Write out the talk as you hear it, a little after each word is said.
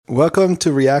Welcome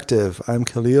to Reactive. I'm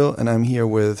Kahlil, and I'm here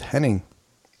with Henning.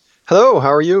 Hello,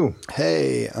 how are you?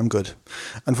 Hey, I'm good.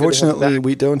 Unfortunately,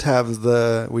 we don't have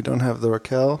the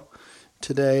Raquel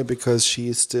today because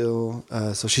she's still.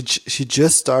 So she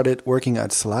just started working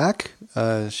at Slack.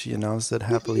 She announced it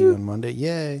happily on Monday.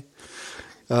 Yay!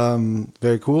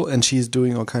 Very cool, and she's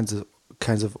doing all kinds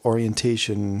of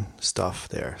orientation stuff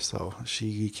there, so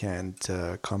she can't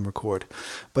come record.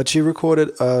 But she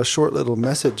recorded a short little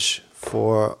message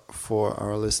for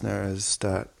our listeners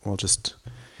that we'll just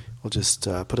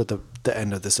put at the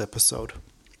end of this episode.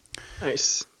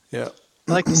 Nice. Yeah.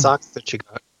 I like the socks that you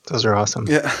got. Those are awesome.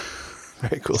 Yeah.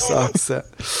 Very cool socks.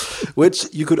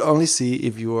 Which you could only see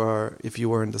if you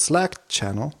were in the Slack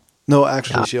channel. No,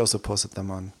 actually, She also posted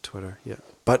them on Twitter. Yeah.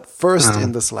 But first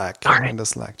in the Slack. Right. In the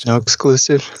Slack channel. No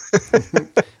exclusive.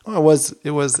 Well,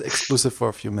 it was exclusive for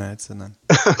a few minutes and then.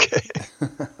 Okay.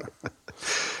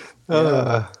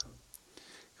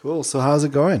 Cool. So how's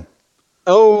it going?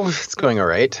 Oh, it's going all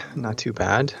right. Not too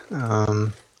bad.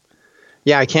 I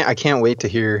can't wait to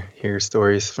hear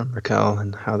stories from Raquel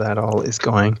and how that all is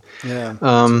going. Yeah.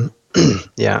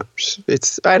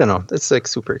 It's, I don't know. It's like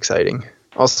super exciting.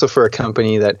 Also for a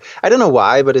company that I don't know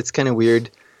why, but it's kind of weird.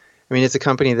 I mean, it's a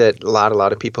company that a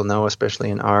lot of people know,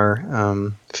 especially in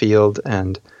our field,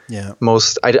 and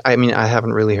I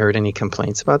haven't really heard any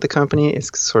complaints about the company.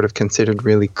 It's sort of considered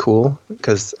really cool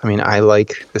because I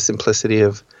like the simplicity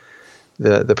of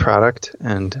the product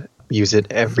and use it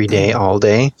every day, all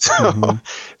day. So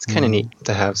it's kind of neat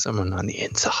to have someone on the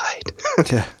inside.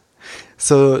 Yeah.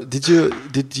 So did you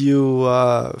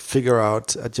figure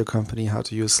out at your company how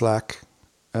to use Slack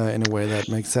in a way that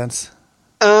makes sense?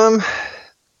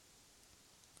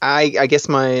 I guess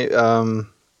my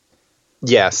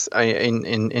yes.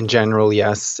 In general,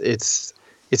 yes. It's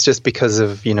just because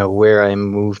of where I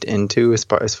moved into as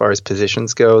far as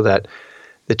positions go that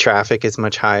the traffic is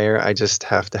much higher. I just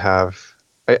have to have.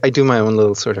 I do my own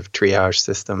little sort of triage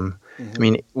system. I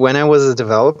mean, when I was a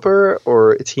developer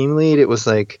or a team lead, it was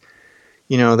like,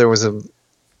 there was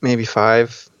maybe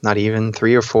 5, not even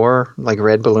 3 or 4 like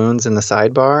red balloons in the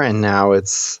sidebar, and now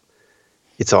it's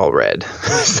all red.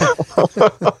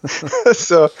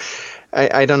 So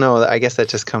I don't know. I guess that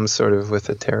just comes sort of with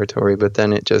the territory, but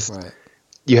then it just,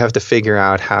 you have to figure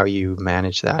out how you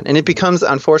manage that. And it becomes,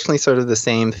 unfortunately, sort of the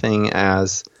same thing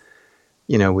as,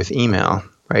 with email,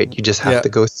 right? You just have to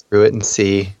go through it and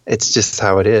see. It's just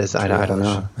how it is. I don't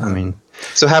know. Yeah. I mean,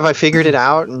 so have I figured it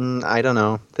out? And I don't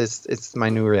know. It's my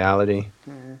new reality.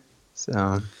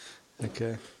 So.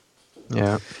 Okay.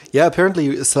 Yeah. Yeah.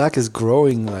 Apparently, Slack is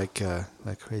growing like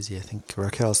crazy. I think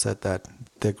Raquel said that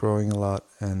they're growing a lot,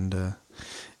 and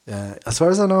as far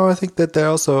as I know, I think that they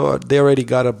already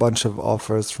got a bunch of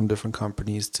offers from different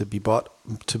companies to be bought,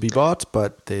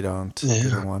 but they don't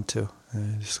want to.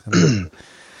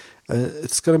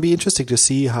 It's gonna be interesting to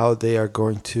see how they are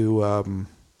going to.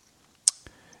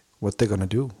 What they're gonna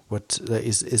do? What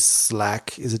is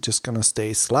Slack? Is it just gonna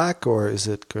stay Slack, or is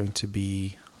it going to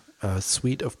be a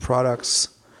suite of products?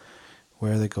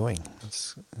 Where are they going?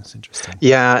 It's interesting.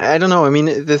 Yeah, I don't know. I mean,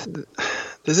 this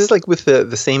is like with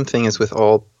the same thing as with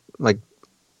all like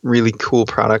really cool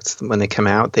products. When they come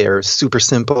out, they are super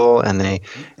simple and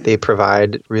they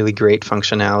provide really great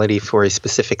functionality for a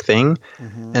specific thing.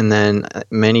 And then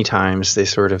many times they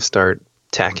sort of start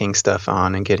tacking stuff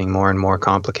on and getting more and more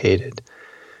complicated.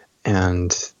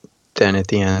 And then at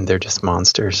the end, they're just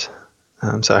monsters.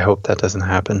 So I hope that doesn't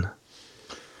happen.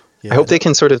 Yeah, I hope they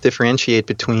can sort of differentiate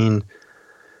between,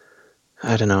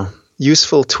 I don't know,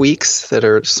 useful tweaks that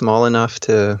are small enough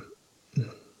to,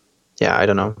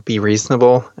 be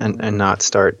reasonable and not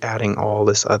start adding all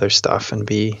this other stuff and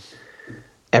be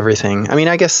everything. I mean,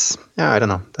 I guess, I don't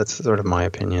know. That's sort of my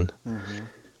opinion.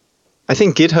 I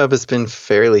think GitHub has been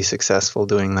fairly successful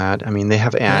doing that. I mean, they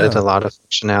have added a lot of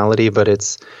functionality, but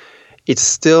it's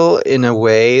still in a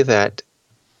way that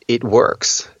it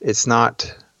works. It's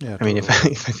not... Yeah, I mean, if I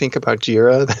think about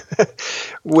Jira,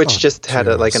 which just had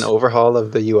an overhaul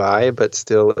of the UI, but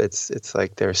still, it's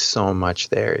like there's so much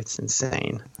there. It's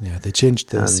insane. Yeah, they changed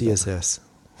the CSS.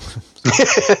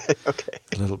 Okay,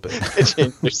 a little bit. They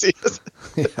changed their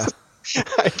CSS.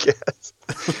 I guess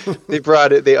they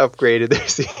upgraded their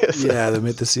CSS. Yeah, they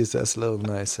made the CSS a little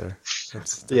nicer.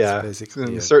 That's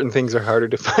basically certain things are harder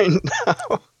to find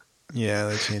now. Yeah,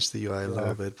 they changed the UI a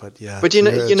little bit, but yeah. But you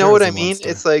know what I mean?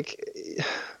 It's like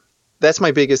that's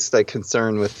my biggest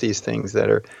concern with these things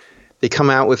they come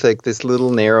out with like this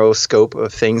little narrow scope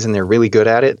of things and they're really good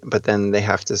at it, but then they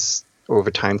have to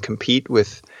over time compete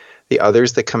with the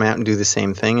others that come out and do the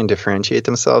same thing and differentiate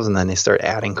themselves, and then they start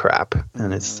adding crap,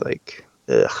 and it's like,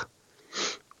 ugh.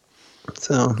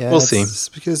 So Yeah, we'll see.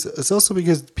 it's also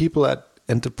because people at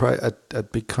enterprise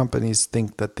at big companies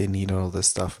think that they need all this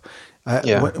stuff.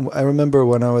 I remember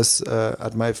when I was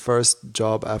at my first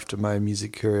job after my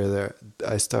music career there,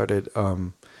 I started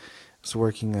was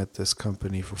working at this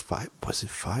company for 5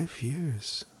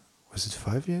 years? Was it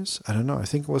 5 years? I don't know. I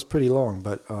think it was pretty long,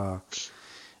 but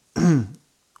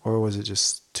or was it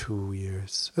just 2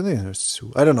 years? I think it was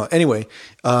 2. I don't know. Anyway,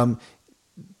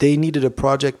 they needed a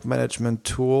project management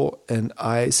tool, and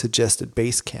I suggested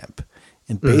Basecamp.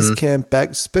 And Basecamp,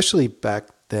 especially back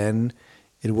then,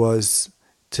 it was.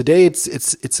 Today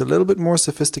it's a little bit more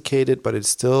sophisticated, but it's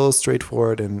still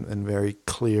straightforward and very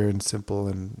clear and simple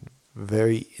and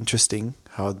very interesting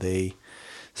how they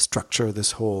structure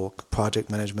this whole project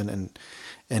management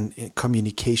and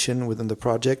communication within the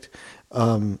project.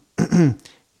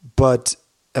 But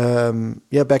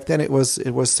back then it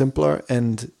was simpler,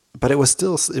 but it was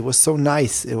so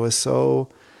nice. It was so,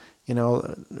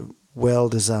 well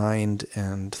designed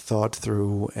and thought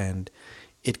through, and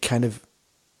it kind of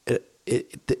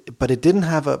but it didn't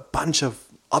have a bunch of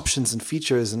options and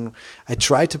features, and I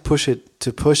tried to push it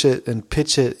and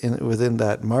pitch it within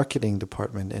that marketing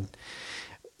department, and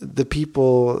the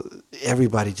people,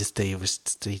 everybody they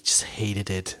just hated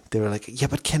it. They were like, yeah,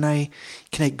 but can I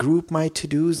group my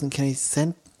to-dos, and can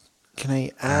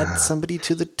I add somebody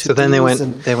to the to-dos? So then they went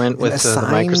with the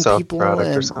Microsoft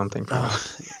product or something.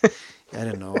 I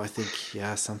don't know. I think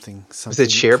something. Was it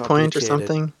SharePoint or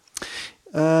something?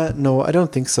 No, I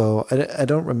don't think so. I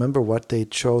don't remember what they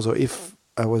chose, or if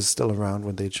I was still around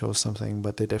when they chose something,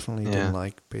 but they definitely didn't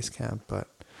like Basecamp. But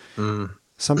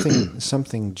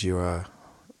something Jira,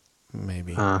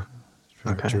 maybe.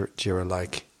 Okay.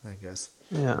 Jira-like, I guess.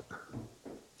 Yeah.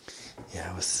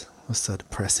 Yeah, it was so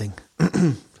depressing.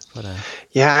 But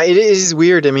yeah, it is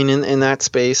weird. I mean, in that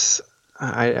space,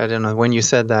 I don't know. When you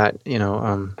said that,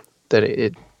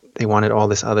 that they wanted all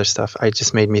this other stuff, it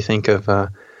just made me think of the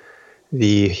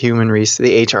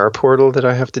the HR portal that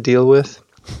I have to deal with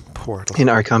in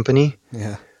our company.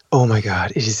 Yeah. Oh my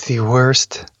God, it is the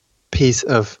worst piece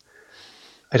of,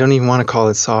 I don't even want to call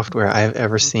it software I've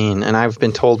ever seen. And I've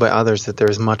been told by others that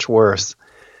there's much worse.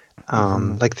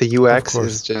 Like the UX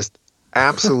is just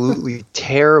absolutely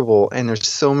terrible. And there's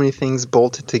so many things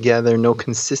bolted together, no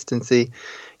consistency.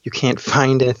 You can't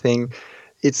find anything.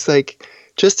 It's like,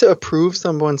 just to approve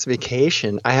someone's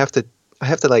vacation, I have to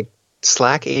like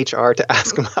Slack HR to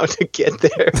ask them how to get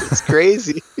there. It's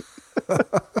crazy.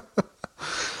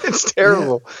 It's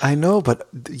terrible. Yeah, I know, but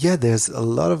there's a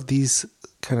lot of these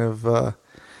kind of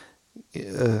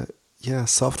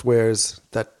softwares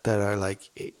that are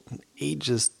like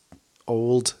ages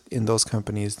old in those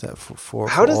companies that for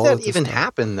how does that even stuff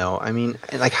happen though? I mean,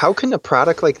 like, how can a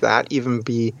product like that even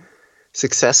be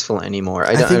successul anymore?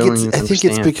 I think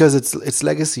it's because it's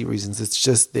legacy reasons. It's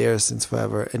just there since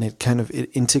forever, and it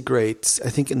integrates. I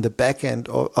think in the back end,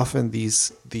 often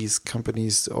these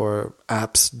companies or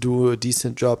apps do a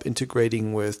decent job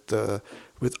integrating with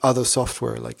other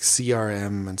software like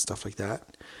CRM and stuff like that.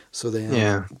 So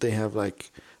they have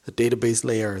like the database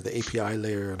layer, the API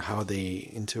layer, and how they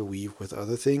interweave with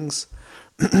other things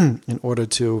in order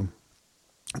to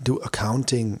do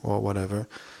accounting or whatever.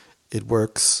 It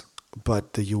works.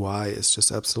 But the UI is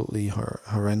just absolutely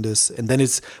horrendous. And then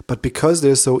but because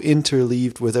they're so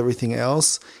interleaved with everything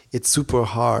else, it's super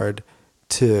hard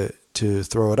to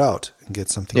throw it out and get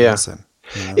something else in.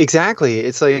 Exactly.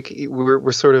 It's like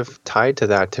we're sort of tied to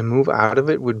that. To move out of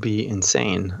it would be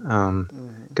insane,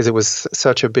 because it was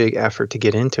such a big effort to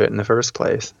get into it in the first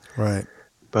place. Right.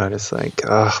 But it's like,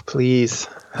 please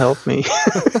help me.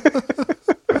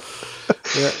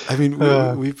 Yeah, I mean,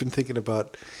 we've been thinking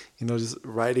about, just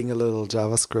writing a little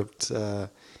JavaScript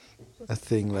a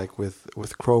thing like with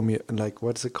Chrome, like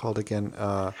what's it called again?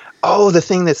 The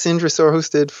thing that Sindre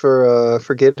hosted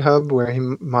for GitHub, where he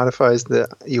modifies the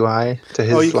UI to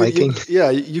his liking.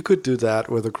 You could do that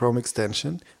with a Chrome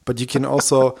extension, but you can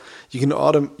also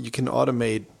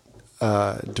automate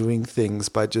doing things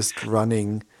by just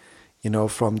running,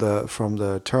 from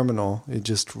the terminal. You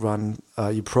just run,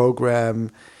 you program.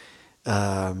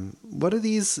 What are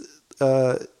these?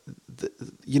 The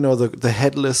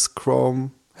headless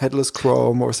Chrome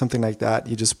or something like that.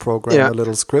 You just program a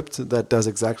little script that does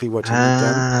exactly what you need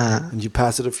done, and you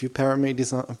pass it a few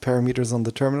parameters on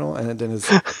the terminal, and then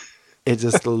it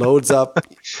just loads up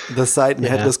the site in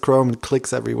headless Chrome and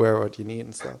clicks everywhere what you need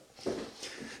and stuff.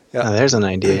 Yeah. Oh, there's an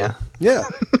idea. Yeah.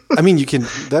 I mean, you can.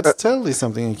 That's totally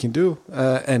something you can do,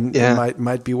 and it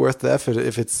might be worth the effort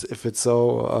if it's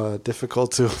so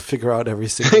difficult to figure out every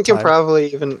single I can time.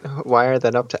 probably even wire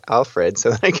that up to Alfred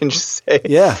so that I can just say,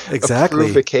 yeah, exactly,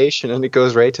 approve vacation, and it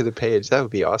goes right to the page. That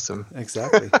would be awesome.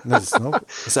 Exactly.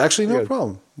 It's actually no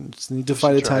problem. You just need to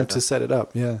find a time to set it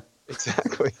up. Yeah.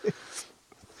 Exactly.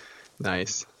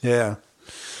 Nice. Yeah.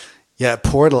 Yeah,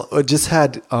 Portal. I just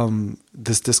had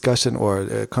this discussion or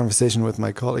a conversation with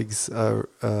my colleagues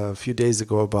a few days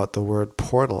ago about the word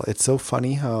portal. It's so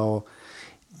funny how,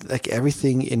 like,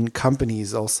 everything in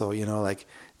companies also, like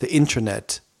the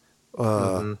internet,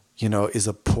 is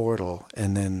a portal,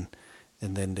 and then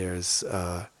there's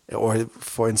or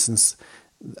for instance,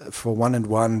 for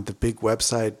 1&1, the big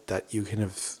website that you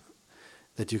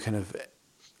kind of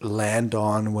land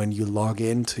on when you log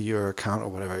into your account or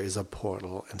whatever is a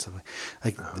portal and something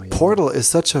like portal is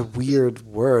such a weird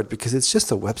word because it's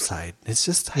just a website. It's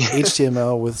just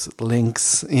HTML with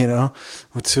links,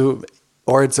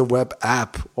 or it's a web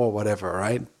app or whatever,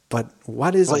 right? But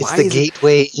what is? Well, it's the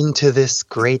gateway into this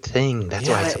great thing. That's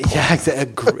why it's a portal. Yeah,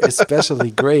 exactly.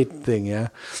 Especially great thing. Yeah,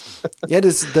 yeah.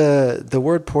 The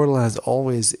word portal has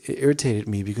always irritated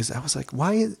me because I was like,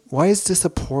 why is this a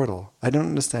portal? I don't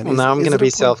understand. Well, now I'm going to be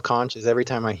self-conscious every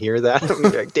time I hear that. I'm going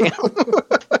to be like, damn.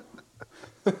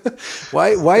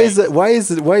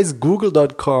 Why is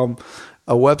Google.com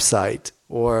a website,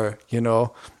 or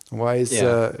why is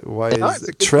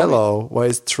Trello? Point. Why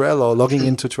is Trello logging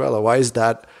into Trello? Why is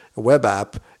that a web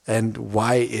app? And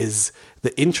why is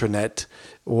the internet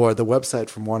or the website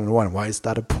from 1&1? Why is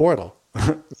that a portal?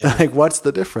 Like, what's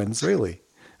the difference, really?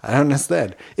 I don't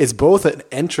understand. It's both an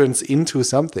entrance into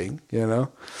something,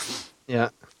 Yeah.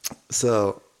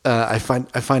 So I find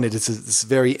it's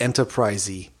very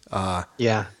enterprisey.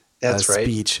 Yeah, that's right.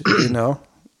 Speech, and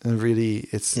really,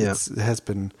 it has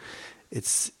been.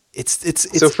 It's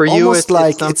so for you,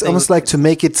 it's almost like to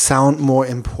make it sound more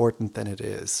important than it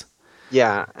is.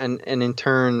 Yeah, and in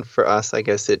turn for us, I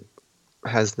guess it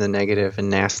has the negative and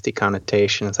nasty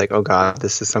connotation. It's like, oh God,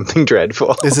 this is something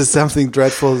dreadful. This is something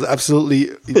dreadful. It's absolutely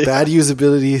bad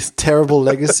usability, terrible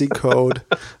legacy code.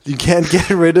 You can't get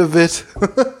rid of it.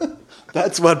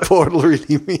 That's what portal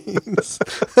really means.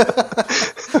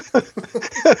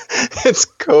 It's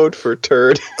code for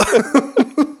turd.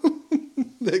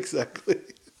 Exactly.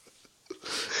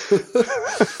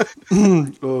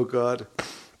 Oh God.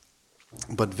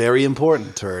 But very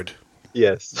important turd.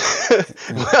 Yes.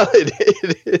 Well, it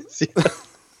is. Yeah.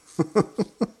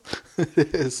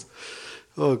 It is.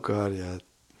 Oh God, yeah.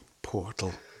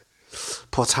 Portal.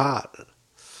 Portal.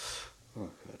 Oh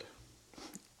God.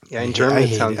 Yeah, in German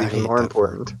it sounds even more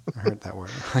important. I heard that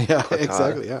word. Yeah,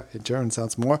 exactly. Yeah, in German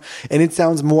sounds more, and it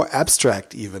sounds more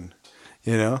abstract even.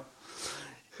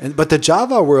 But the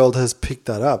Java world has picked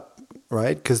that up,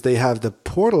 right? Because they have the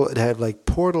portal. They have like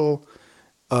portal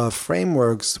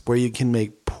frameworks where you can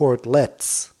make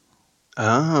portlets.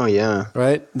 Oh yeah.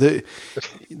 Right. The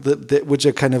which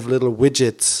are kind of little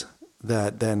widgets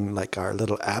that then like are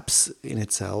little apps in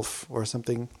itself or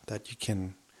something that you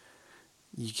can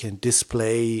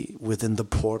display within the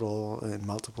portal in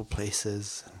multiple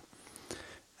places.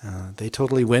 They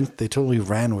totally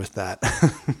ran with that.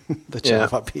 The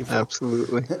Java people.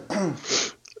 Absolutely.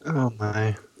 Oh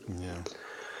my. Yeah.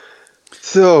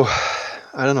 So,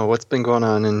 I don't know what's been going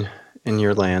on in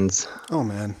your lands. Oh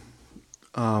man.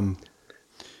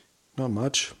 Not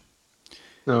much.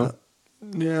 No.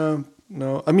 Yeah.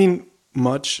 No. I mean,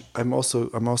 much. I'm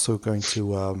also going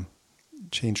to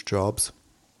change jobs.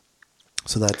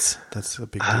 So that's a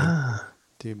big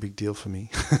deal. A big deal for me.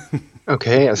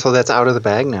 Okay, so that's out of the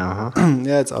bag now, huh?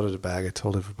 Yeah, it's out of the bag. I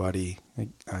told everybody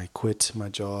I quit my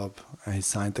job. I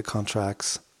signed the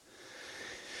contracts.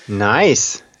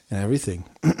 Nice. And everything.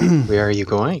 Where are you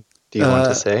going? Do you want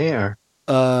to say, or?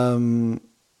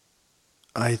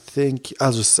 I think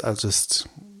I'll just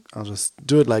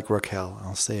do it like Raquel.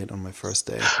 I'll say it on my first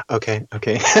day. Okay.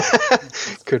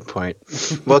 Good point.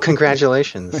 Well,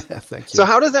 congratulations. Yeah, thank you. So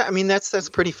how does that? I mean, that's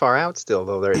pretty far out still,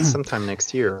 though. It's sometime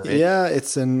next year, right? Yeah,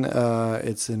 it's in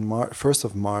 1st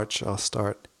of March. I'll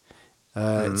start.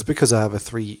 It's because I have a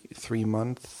three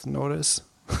month notice.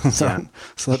 So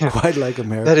it's not quite like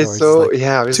America. That is so. Like,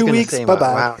 I was 2 weeks. Bye bye.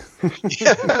 Wow.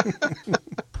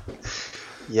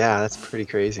 Yeah, that's pretty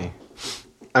crazy.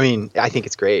 I mean, I think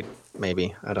it's great.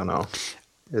 Maybe, I don't know.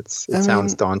 It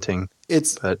sounds daunting.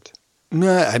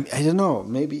 No, I don't know.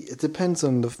 Maybe it depends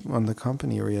on the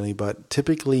company really, but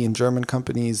typically in German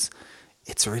companies,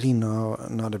 it's really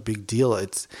not a big deal.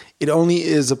 It only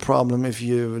is a problem if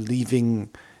you're leaving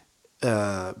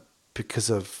because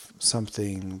of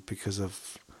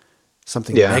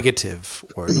something Yeah. negative,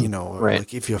 or or Right.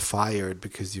 like if you're fired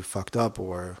because you fucked up,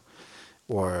 or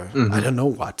Mm-hmm. I don't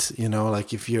know what,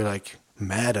 like if you're like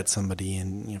mad at somebody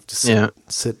and you have to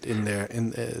sit in there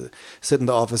sit in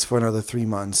the office for another 3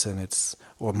 months, and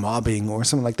or mobbing or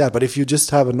something like that. But if you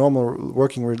just have a normal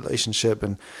working relationship,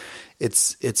 and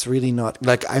it's really not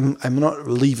like I'm not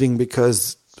leaving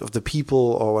because of the people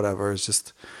or whatever. It's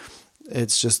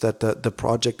just that the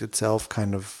project itself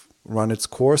kind of run its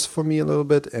course for me a little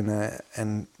bit,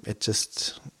 and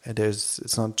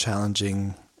it's not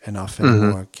challenging enough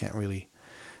anymore. I can't really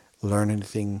learn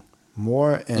anything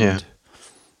more, and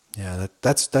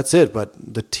that's it. But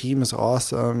the team is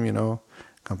awesome,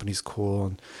 company's cool,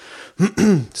 and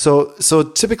so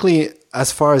typically,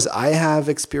 as far as I have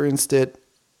experienced it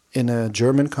in a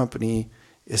German company,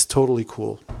 is totally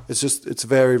cool. It's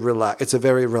very it's a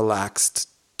very relaxed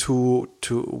 1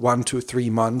 to 3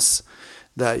 months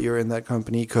that you're in that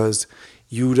company, because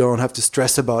you don't have to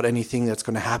stress about anything that's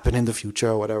going to happen in the future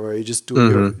or whatever. You just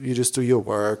do your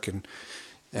work, and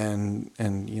then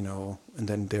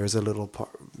there's a little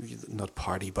not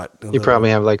party, but You probably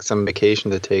have like some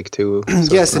vacation to take too.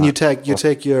 So yes, and you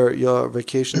take your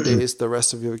vacation days, the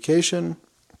rest of your vacation,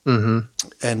 and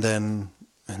then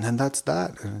that's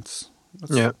that, and it's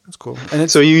cool.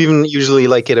 And so you even usually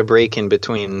like get a break in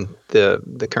between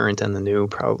the current and the new,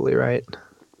 probably, right?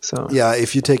 So yeah,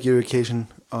 if you take your vacation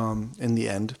in the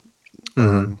end.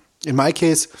 In my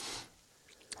case,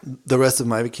 the rest of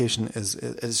my vacation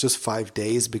is just 5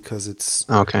 days, because it's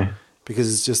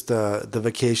just the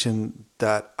vacation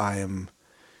that I am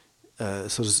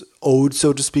owed,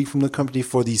 so to speak, from the company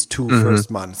for these 2 first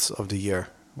months of the year,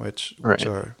 which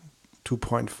are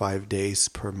 2.5 days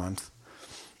per month.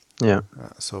 Yeah.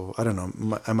 So I don't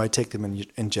know. I might take them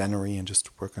in January and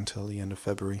just work until the end of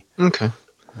February. Okay.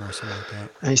 Or something like that.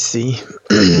 I see.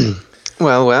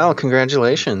 Well,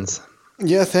 congratulations.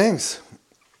 Yeah, thanks.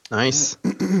 Nice.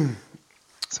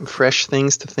 Some fresh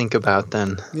things to think about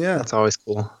then. Yeah. That's always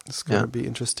cool. It's going to be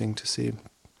interesting to see.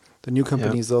 The new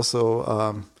company is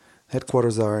also,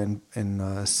 headquarters are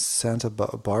in Santa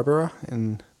Barbara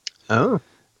in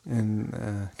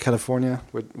California,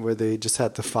 where they just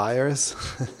had the fires.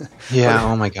 Yeah,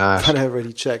 oh my gosh. But I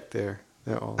already checked they're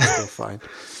all still fine.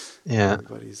 Yeah.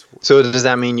 So does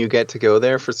that mean you get to go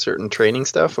there for certain training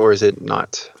stuff, or is it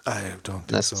not? I don't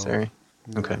think necessary?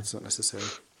 So. Okay. No, it's not necessary.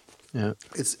 Yeah.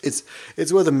 It's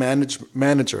where the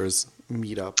managers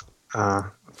meet up.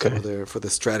 Okay. For the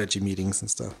strategy meetings and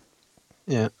stuff.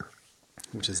 Yeah.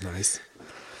 Which is nice.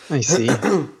 I see.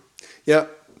 Yeah.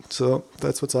 So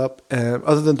that's what's up.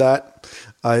 Other than that,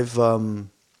 I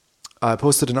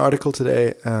posted an article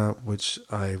today, which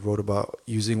I wrote about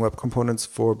using web components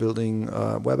for building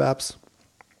web apps,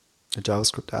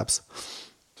 JavaScript apps.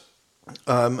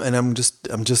 And I'm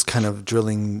just kind of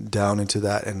drilling down into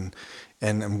that, and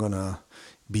I'm gonna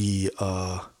be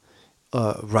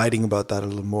writing about that a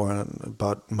little more,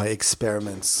 about my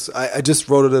experiments. I just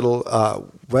wrote a little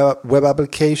web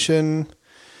application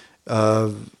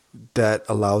that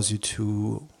allows you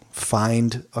to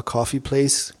find a coffee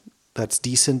place that's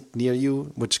decent near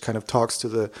you, which kind of talks to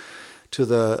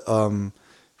the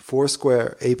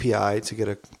Foursquare API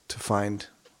to find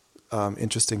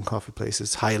interesting coffee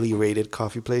places, highly rated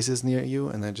coffee places near you,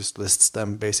 and then just lists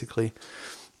them basically.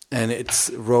 And it's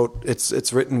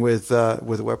written with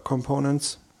web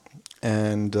components,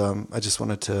 and I just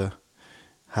wanted to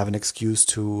have an excuse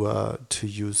to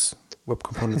use web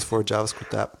components for a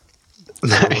JavaScript app.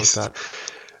 Nice.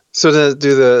 So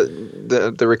do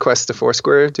the requests to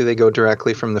Foursquare, do they go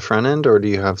directly from the front end, or do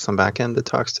you have some back end that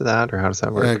talks to that, or how does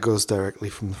that work? Yeah, it goes directly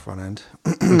from the front end.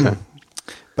 Okay.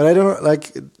 But I don't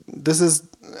like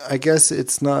I guess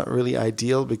it's not really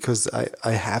ideal, because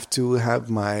I have to have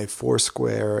my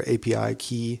Foursquare API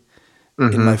key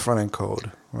in my front end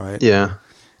code, right? Yeah.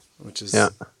 Which is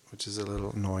a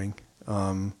little annoying.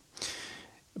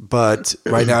 But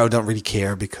right now I don't really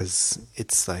care, because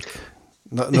it's like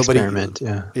nobody. Experiment,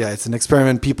 yeah. Yeah, it's an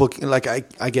experiment. People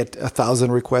I get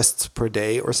 1,000 requests per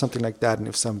day or something like that, and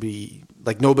if somebody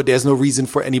there's no reason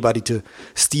for anybody to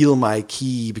steal my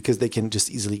key, because they can just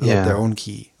easily get their own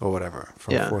key or whatever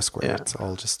from Foursquare. Yeah. It's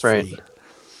all just free.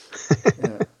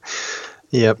 Yeah.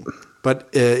 Yep. But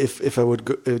if I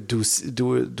would do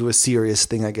a serious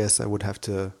thing, I guess I would have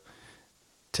to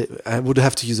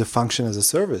use a function as a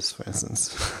service, for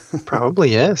instance. Probably,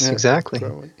 yes, exactly.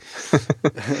 Probably.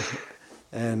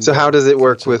 And so how does it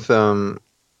work with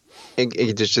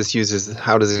it just uses,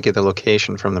 how does it get the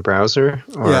location from the browser?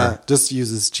 Or? Yeah, just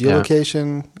uses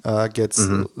geolocation, gets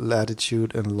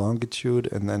latitude and longitude,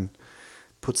 and then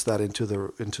puts that into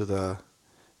the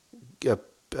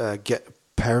get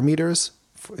parameters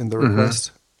in the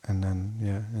request, and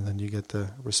then you get the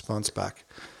response back.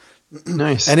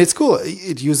 Nice. And it's cool.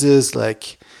 It uses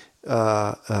like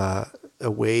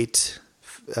await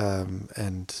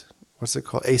and what's it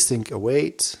called? Async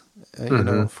await,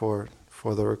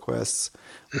 for the requests,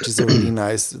 which is a really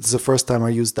nice. It's the first time I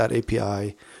used that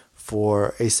API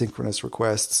for asynchronous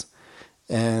requests,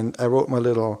 and I wrote my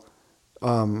little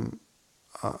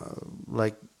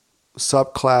like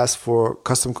subclass for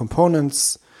custom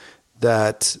components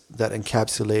that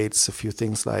encapsulates a few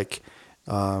things like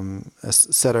a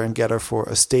setter and getter for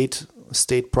a state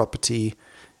property,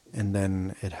 and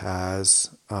then it has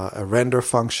a render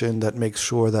function that makes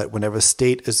sure that whenever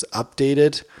state is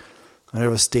updated,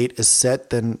 whenever state is set,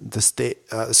 then the state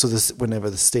whenever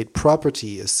the state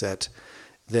property is set,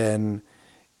 then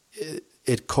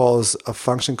it calls a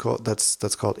function called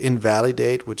that's called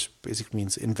invalidate, which basically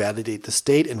means invalidate the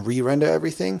state and re-render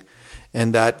everything.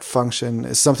 And that function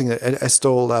is something that I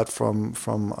stole that from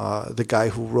the guy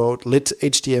who wrote lit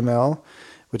HTML,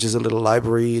 which is a little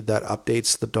library that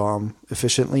updates the DOM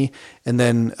efficiently. And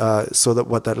then so that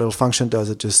what that little function does,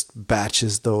 it just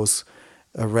batches those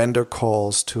render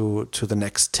calls to the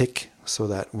next tick, so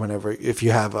that whenever if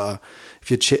your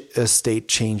state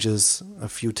changes a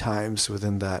few times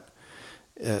within that,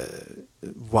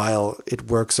 while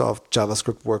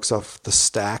JavaScript works off the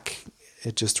stack,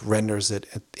 it just renders it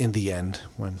in the end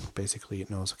when basically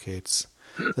it knows, okay,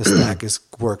 the stack is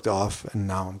worked off, and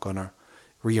now I'm gonna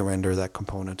re-render that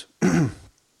component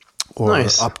or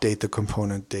update the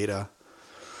component data.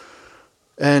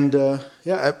 And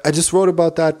I just wrote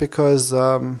about that because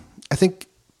I think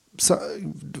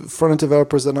front-end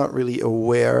developers are not really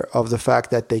aware of the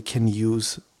fact that they can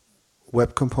use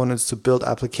web components to build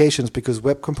applications, because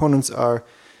web components are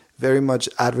very much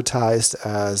advertised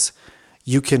as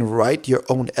you can write your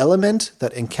own element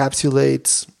that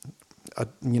encapsulates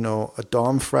a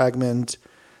DOM fragment,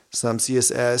 some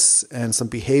CSS, and some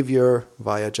behavior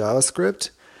via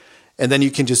JavaScript, and then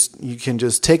you can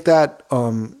just take that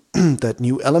that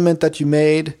new element that you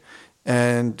made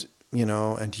and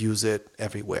use it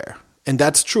everywhere. And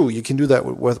that's true. You can do that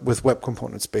with web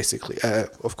components, basically.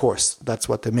 Of course, that's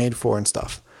what they're made for and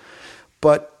stuff.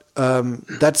 But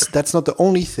that's not the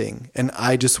only thing. And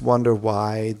I just wonder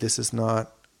why this is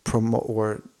not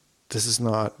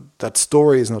that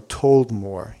story is not told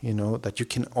more. That you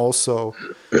can also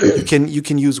you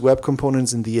can use web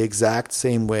components in the exact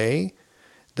same way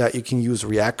that you can use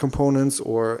React components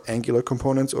or Angular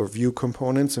components or Vue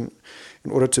components in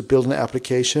order to build an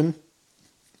application,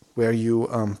 where you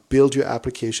build your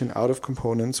application out of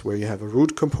components, where you have a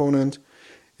root component,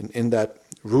 and in that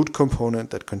root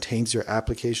component that contains your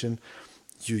application,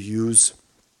 you use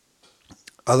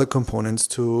other components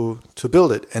to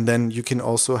build it. And then you can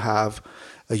also have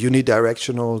a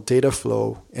unidirectional data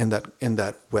flow in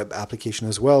that web application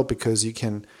as well, because you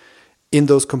can, in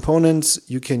those components,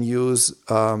 you can use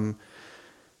a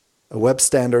web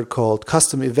standard called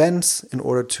custom events in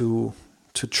order to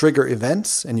trigger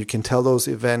events, and you can tell those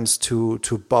events to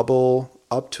bubble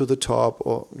up to the top,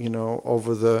 or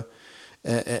over the,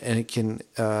 and it can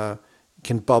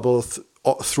bubble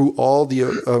through all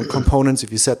the components.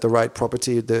 If you set the right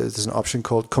property, there's an option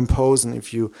called compose, and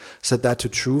if you set that to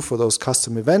true for those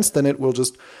custom events, then it will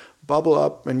just bubble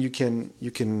up, and you can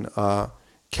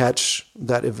catch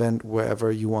that event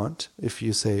wherever you want. If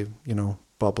you say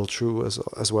bubble true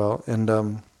as well,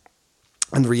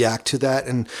 and react to that,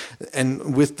 and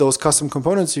with those custom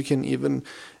components, you can even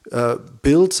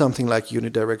build something like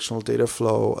unidirectional data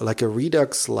flow, like a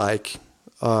Redux-like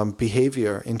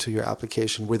behavior into your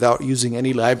application without using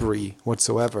any library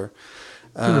whatsoever.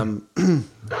 And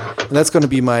that's going to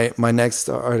be my next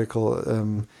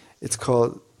article. It's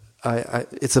called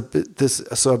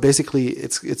So basically,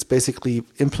 it's basically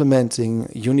implementing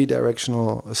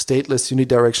stateless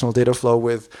unidirectional data flow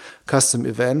with custom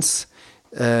events.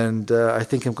 And I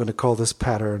think I'm going to call this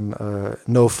pattern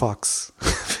no fucks,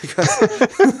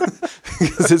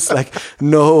 because it's like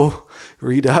no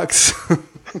Redux.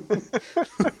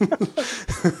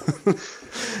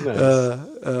 Nice.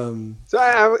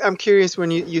 So I'm curious,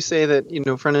 when you say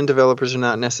that front-end developers are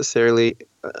not necessarily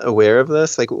aware of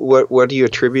this, like what do you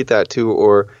attribute that to,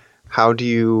 or how do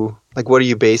you what are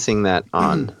you basing that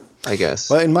on? I guess.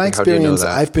 Well, in my experience,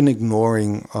 I've been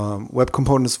ignoring web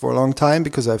components for a long time,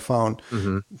 because I found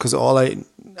because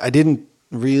I didn't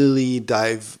really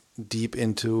dive deep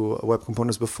into web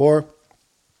components before,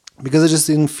 because I just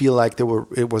didn't feel like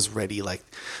it was ready. Like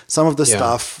some of the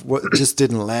stuff just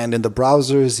didn't land in the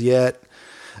browsers yet,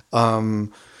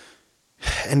 and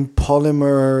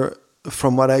Polymer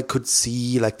from what I could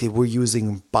see, like they were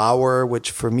using Bower, which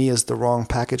for me is the wrong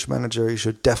package manager. You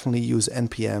should definitely use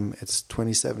NPM. It's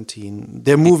 2017.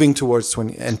 They're moving towards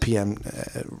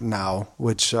NPM now,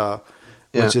 which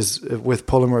is with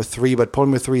Polymer 3, but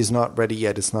Polymer 3 is not ready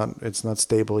yet. It's not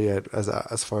stable yet,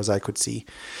 as far as I could see.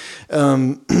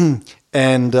 And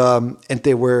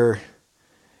they were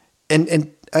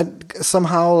and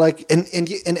somehow like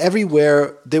and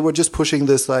everywhere they were just pushing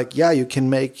this, like, you can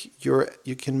make your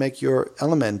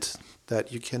element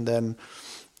that you can then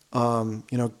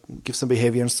give some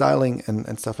behavior and styling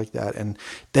and stuff like that. And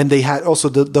then they had also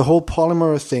the whole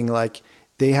Polymer thing, like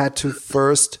they had to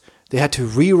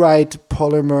rewrite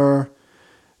Polymer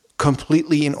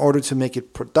completely in order to make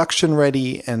it production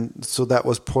ready. And so that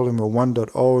was Polymer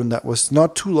 1.0, and that was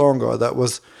not too long ago. That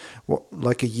was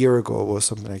like a year ago or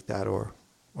something like that, or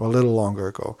a little longer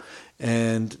ago.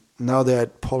 And now they're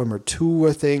at Polymer 2,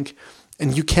 I think.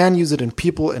 And you can use it, and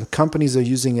people and companies are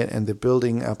using it, and they're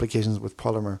building applications with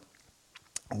Polymer,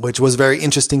 which was very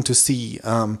interesting to see.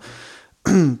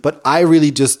 But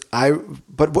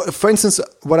for instance,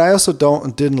 what I also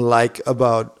didn't like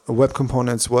about web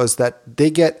components was that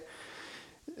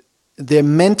they're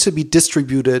meant to be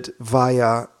distributed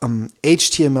via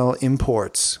HTML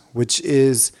imports,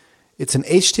 it's an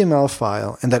HTML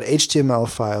file, and that HTML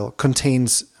file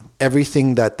contains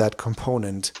everything that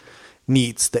component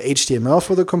needs: the HTML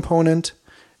for the component,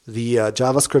 the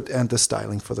JavaScript, and the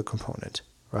styling for the component,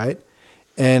 right?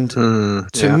 And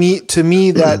to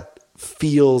me that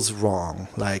feels wrong.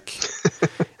 Like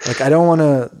I don't want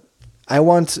to. I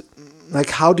want,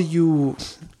 like, how do you?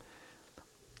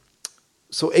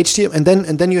 So HTML,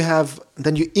 and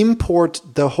then you import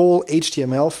the whole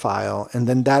HTML file, and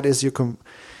then that is your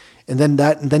and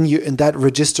that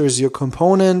registers your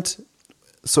component.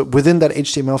 So within that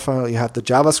HTML file, you have the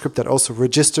JavaScript that also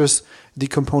registers the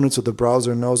component, so the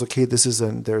browser knows, okay,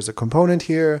 there's a component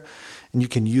here, and you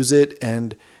can use it.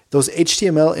 And those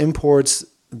HTML imports,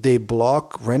 they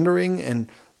block rendering, and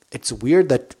it's weird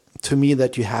to me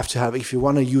that you have to have, if you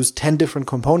want to use 10 different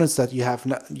components, that you have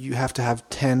to have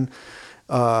 10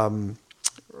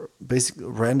 basic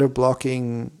render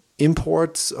blocking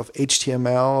imports of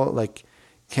HTML. Like,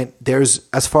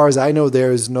 as far as I know,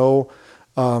 there is no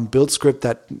build script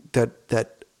that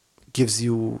takes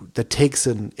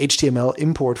an HTML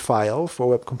import file for a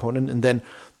web component and then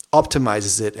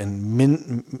optimizes it and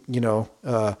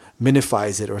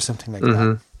minifies it or something like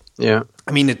that. Yeah,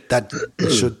 I mean that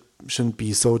shouldn't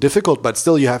be so difficult, but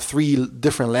still, you have 3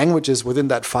 different languages within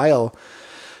that file,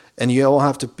 and you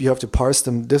have to parse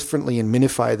them differently and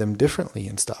minify them differently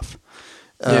and stuff.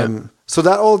 So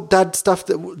that stuff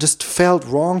that just felt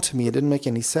wrong to me. It didn't make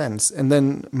any sense. And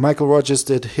then Michael Rogers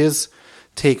did his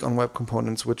take on web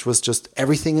components, which was just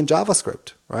everything in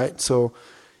JavaScript, right? So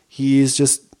he's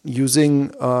just using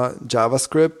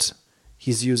JavaScript.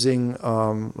 He's using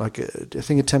I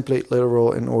think a template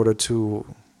literal in order to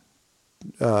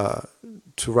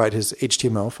write his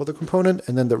HTML for the component,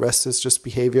 and then the rest is just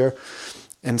behavior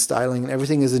and styling, and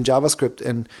everything is in JavaScript.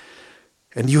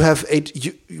 And we have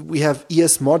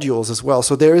ES modules as well.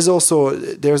 So there's also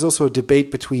a debate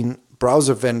between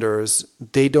browser vendors.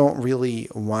 They don't really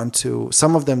want to.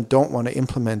 Some of them don't want to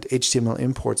implement HTML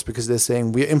imports because they're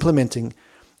saying we're implementing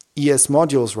ES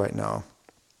modules right now,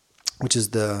 which is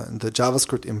the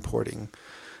JavaScript importing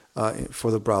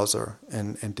for the browser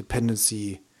and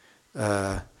dependency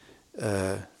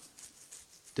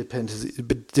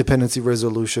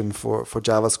resolution for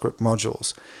JavaScript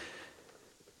modules.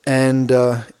 And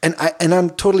I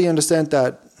totally understand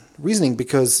that reasoning,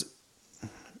 because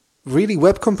really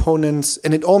web components,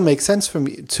 and it all makes sense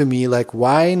to me, like,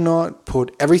 why not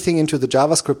put everything into the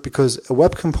JavaScript, because a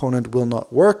web component will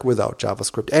not work without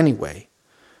JavaScript anyway.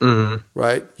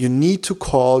 Right? You need to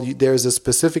call, there's a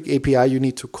specific API you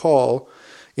need to call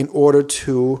in order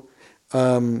to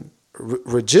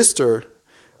register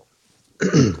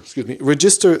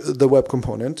the web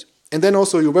component. And then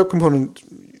also your web component,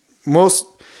 most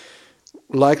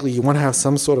likely you want to have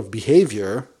some sort of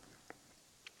behavior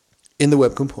in the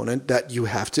web component that you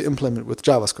have to implement with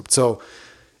JavaScript. So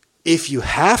if you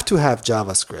have to have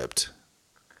JavaScript,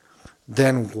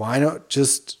 then why not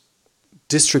just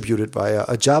distribute it via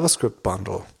a JavaScript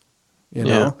bundle, you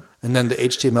know? Yeah. And then the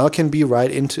HTML can be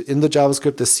right in the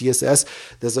JavaScript, the CSS.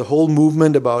 There's a whole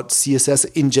movement about CSS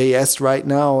in JS right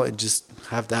now, and just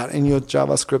have that in your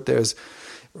JavaScript. There's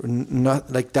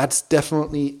not, like, that's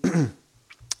definitely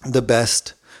the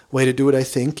best way to do it, I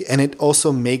think. And it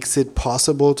also makes it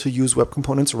possible to use web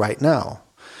components right now.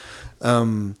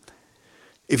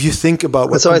 if you think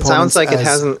about web so it components sounds like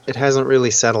it hasn't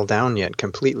really settled down yet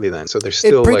completely then. So there's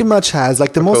still it pretty much has.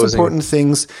 Like the most important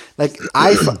things, like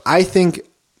I think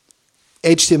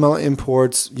HTML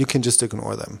imports, you can just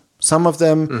ignore them. Some of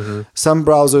them, some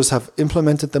browsers have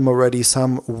implemented them already.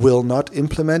 Some will not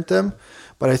implement them,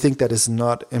 but I think that is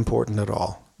not important at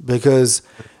all because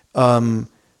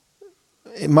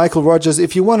Michael Rogers,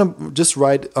 if you want to just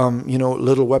write,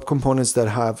 little web components that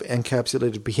have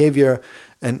encapsulated behavior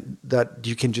and that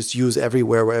you can just use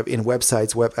everywhere in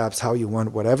websites, web apps, how you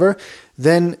want, whatever,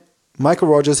 then Michael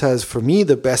Rogers has, for me,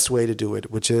 the best way to do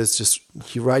it, which is just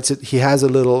he writes it. He has a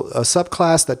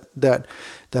subclass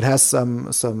that has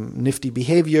some nifty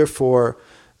behavior for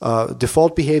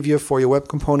default behavior for your web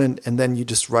component, and then you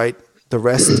just write the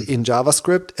rest in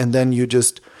JavaScript, and then you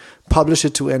just publish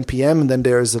it to npm, and then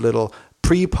there is a little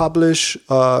pre-publish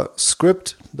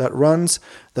script that runs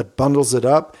that bundles it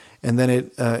up, and then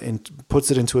it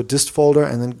puts it into a dist folder,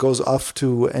 and then goes off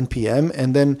to npm,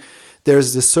 and then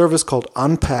there's this service called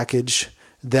Unpackage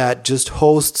that just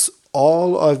hosts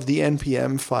all of the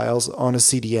npm files on a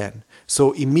CDN.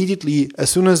 So immediately,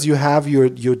 as soon as you have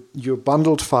your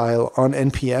bundled file on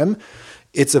npm,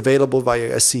 it's available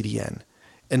via a CDN.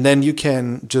 And then you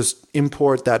can just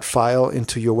import that file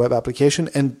into your web application,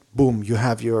 and boom, you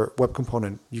have your web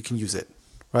component. You can use it,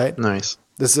 right? Nice.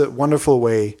 This is a wonderful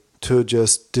way to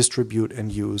just distribute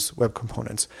and use web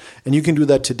components. And you can do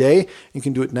that today. You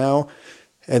can do it now.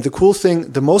 And the cool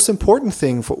thing, the most important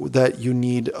thing that you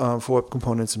need for web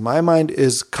components, in my mind,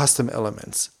 is custom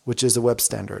elements, which is a web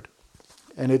standard.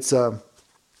 And it's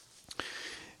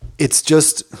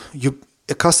just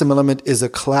a custom element is a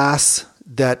class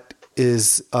that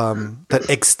is that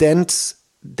extends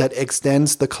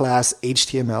the class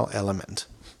HTML element.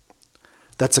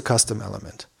 That's a custom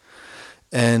element,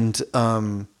 and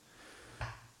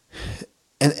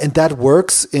that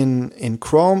works in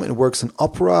Chrome. It works in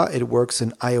Opera. It works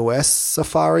in iOS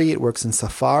Safari. It works in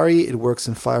Safari. It works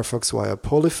in Firefox via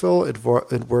polyfill. It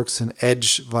works in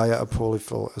Edge via a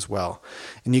polyfill as well.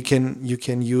 And you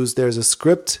can use. There's a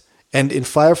script. And in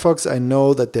Firefox, I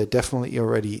know that they're definitely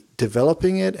already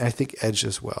developing it. I think Edge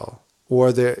as well.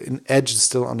 Or Edge is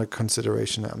still under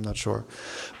consideration. I'm not sure.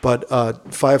 But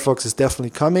Firefox is definitely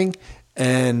coming.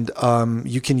 And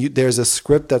there's a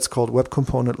script that's called Web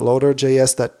Component Loader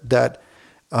JS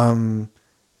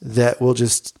that will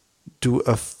just do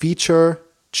a feature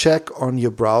check on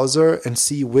your browser and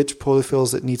see which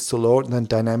polyfills it needs to load, and then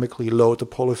dynamically load the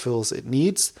polyfills it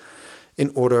needs in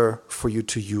order for you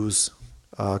to use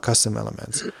custom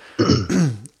elements.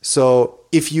 So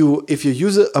if you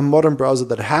use a modern browser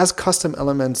that has custom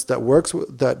elements that works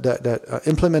with, that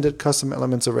implemented custom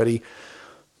elements already,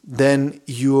 then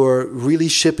you're really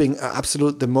shipping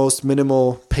the most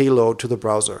minimal payload to the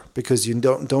browser, because you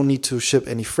don't need to ship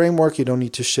any framework, you don't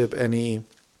need to ship any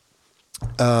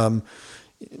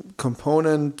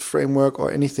component framework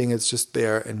or anything. It's just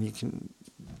there, and you can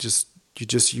just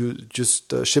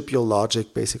ship your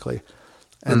logic basically.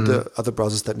 And the other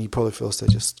browsers that need polyfills, they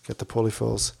just get the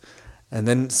polyfills. And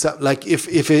then, like if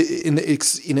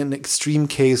in an extreme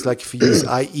case, like if you use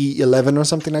IE 11 or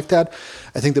something like that,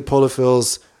 I think the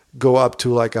polyfills go up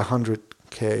to like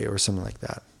 100K or something like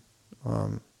that,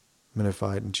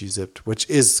 minified and gzipped, which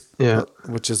is a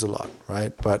lot,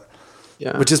 right? But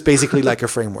which is basically like a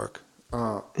framework.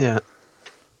 But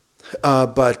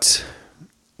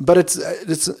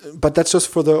that's just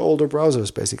for the older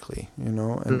browsers, basically,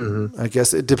 And I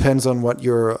guess it depends on what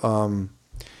your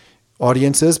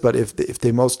audience is. But if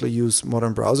they mostly use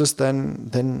modern browsers,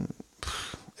 then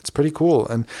it's pretty cool.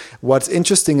 And what's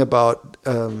interesting about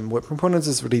web components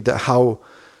is really how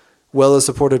well it's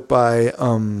supported by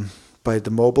the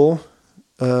mobile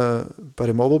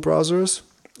browsers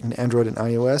in Android and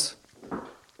iOS,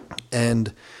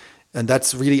 and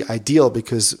that's really ideal,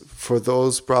 because for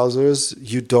those browsers,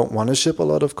 you don't want to ship a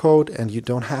lot of code, and you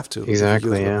don't have to.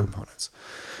 Exactly. Use web components.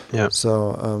 Yeah.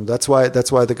 So that's why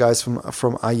the guys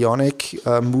from Ionic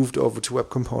moved over to web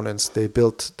components. They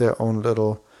built their own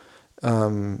little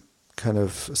kind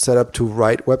of setup to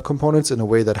write web components in a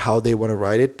way that how they want to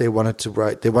write it. They wanted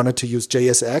to use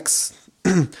JSX,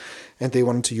 and they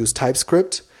wanted to use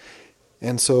TypeScript.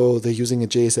 And so they're using a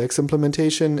JSX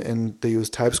implementation, and they use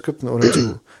TypeScript in order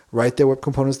to write their web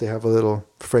components. They have a little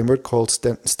framework called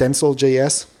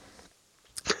Stencil.js.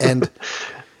 And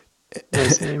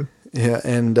nice name. Yeah,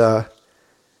 and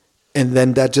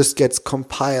then that just gets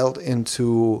compiled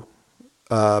into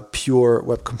pure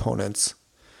web components.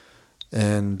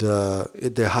 And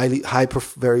they're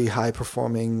very high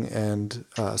performing, and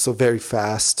so very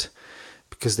fast,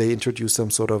 because they introduce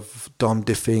some sort of DOM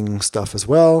diffing stuff as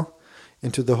well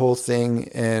into the whole thing,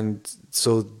 and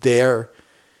so they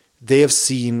have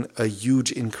seen a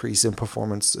huge increase in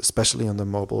performance, especially on the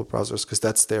mobile browsers, because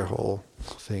that's their whole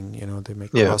thing. You know, they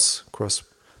make cross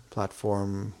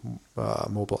platform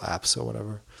mobile apps or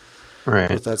whatever,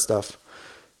 right, with that stuff.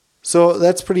 So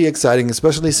that's pretty exciting,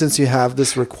 especially since you have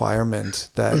this requirement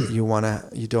that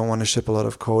you don't want to ship a lot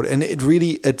of code. And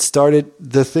it started,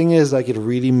 the thing is, like, it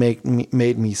really made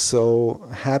me so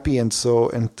happy and so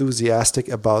enthusiastic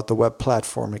about the web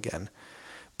platform again.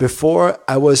 Before,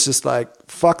 I was just like,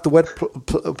 fuck the web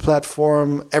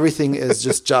platform. Everything is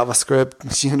just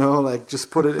JavaScript, you know, like,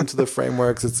 just put it into the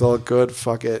frameworks. It's all good.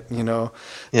 Fuck it. You know,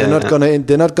 they're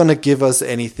not gonna give us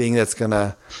anything that's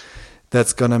gonna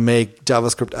make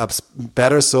JavaScript apps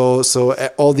better. So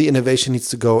all the innovation needs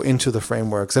to go into the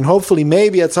frameworks, and hopefully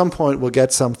maybe at some point we'll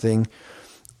get something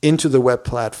into the web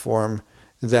platform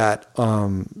that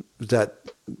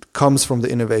comes from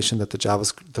the innovation that the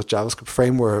JavaScript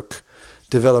framework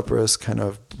developers kind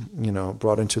of, you know,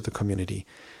 brought into the community.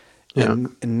 Yeah.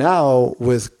 And now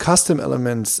with custom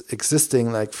elements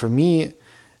existing, like, for me,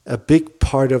 a big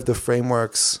part of the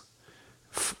frameworks,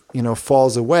 you know,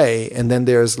 falls away, and then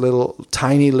there's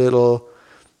tiny little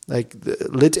like the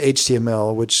lit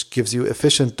HTML, which gives you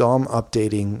efficient DOM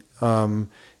updating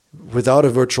without a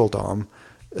virtual DOM,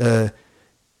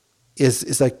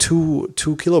 is like 2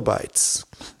 kilobytes,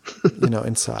 you know,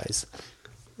 in size.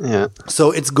 Yeah.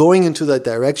 So it's going into that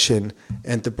direction,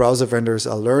 and the browser vendors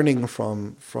are learning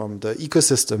from the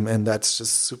ecosystem, and that's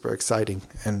just super exciting.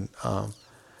 And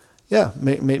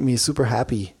made me super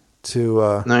happy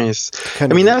to nice. I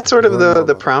mean, that's sort of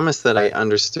the promise that I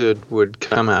understood would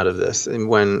come out of this. And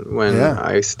when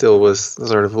I still was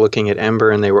sort of looking at Ember,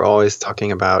 and they were always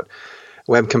talking about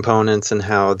web components and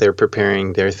how they're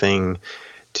preparing their thing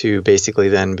to basically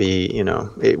then be, you know,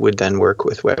 it would then work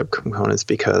with web components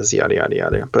because yada, yada,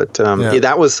 yada. But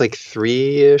that was like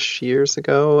 3-ish years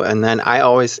ago. And then I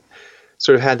always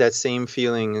sort of had that same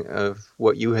feeling of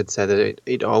what you had said, that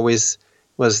it always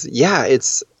was,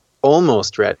 it's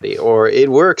almost ready, or it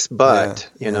works, but,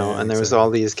 you know, and there was all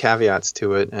these caveats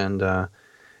to it. And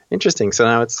interesting. So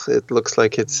now it looks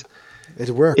like it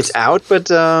works. It's out,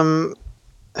 but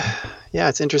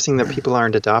it's interesting that people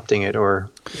aren't adopting it, or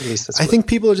at least that's I think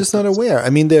people are just not aware. I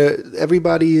mean,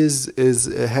 everybody is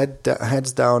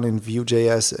heads down in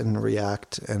Vue.js and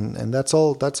React, and that's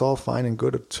all fine and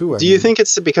good too. Do you think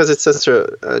it's because it's such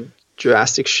a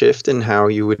drastic shift in how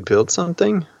you would build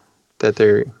something that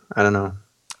I don't know.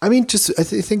 I mean, I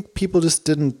think people just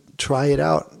didn't try it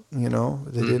out. You know,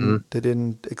 they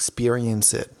didn't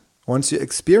experience it. Once you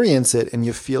experience it and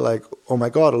you feel like, oh my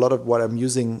God, a lot of what I'm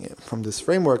using from this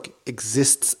framework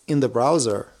exists in the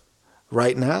browser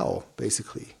right now,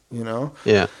 basically, you know?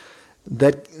 Yeah.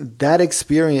 That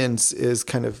experience is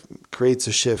kind of creates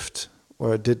a shift,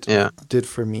 or it did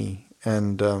for me.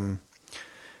 And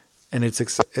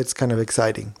it's kind of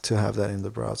exciting to have that in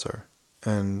the browser.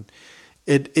 And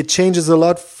it changes a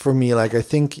lot for me. Like, I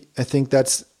think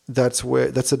that's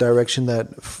a direction that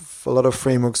a lot of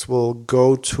frameworks will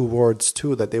go towards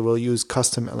too, that they will use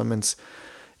custom elements,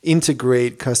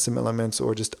 integrate custom elements,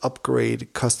 or just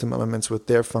upgrade custom elements with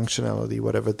their functionality,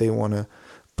 whatever they want to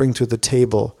bring to the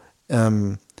table.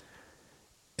 And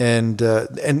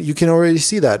you can already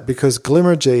see that, because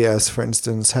Glimmer.js, for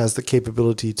instance, has the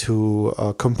capability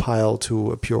to compile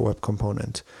to a pure web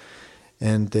component.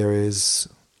 And there is,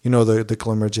 you know, the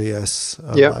Glimmer.js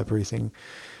library thing.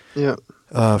 Yeah.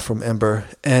 From Ember.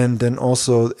 And then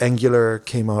also Angular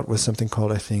came out with something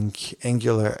called, I think,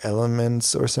 Angular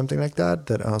Elements or something like that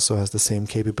also has the same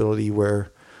capability, where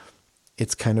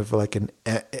it's kind of like an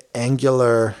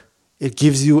Angular, it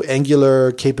gives you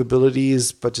Angular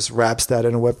capabilities, but just wraps that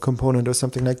in a web component or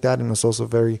something like that. And it's also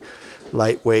very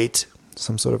lightweight,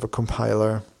 some sort of a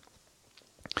compiler.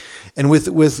 And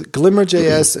with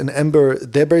Glimmer.js and Ember,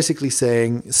 they're basically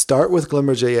saying, start with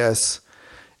Glimmer.js,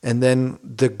 and then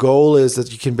the goal is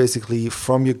that you can basically,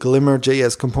 from your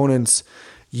Glimmer.js components,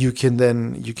 you can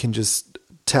just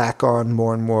tack on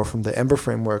more and more from the Ember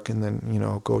framework, and then, you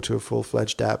know, go to a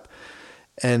full-fledged app.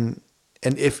 And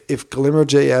if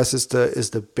Glimmer.js is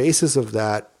the basis of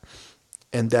that,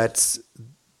 and that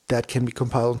can be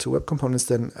compiled into web components,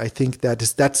 then I think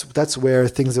that's where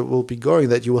things will be going.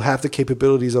 That you will have the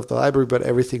capabilities of the library, but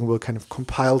everything will kind of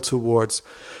compile towards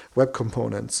web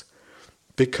components,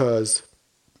 because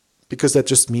that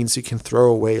just means you can throw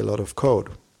away a lot of code,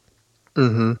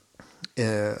 a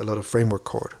lot of framework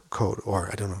code, or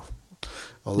I don't know,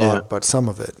 a lot, but some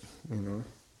of it, you know.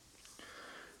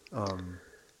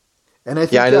 And I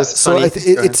think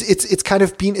it's kind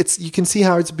of been, you can see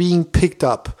how it's being picked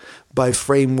up by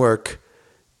framework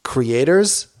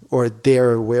creators, or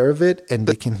they're aware of it, and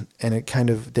they can, and it kind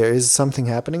of, there is something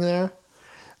happening there.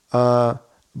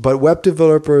 But web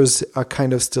developers are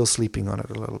kind of still sleeping on it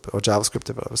a little bit, or JavaScript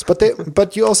developers.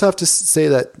 But you also have to say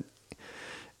that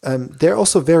they're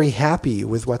also very happy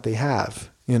with what they have.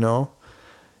 You know,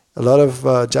 a lot of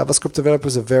JavaScript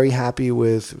developers are very happy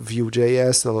with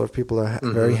Vue.js. A lot of people are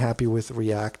very happy with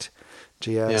React.js.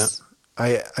 Yeah.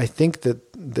 I think that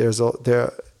there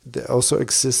also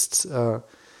exists.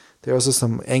 There are also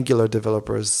some Angular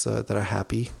developers that are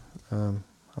happy. I'm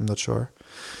not sure.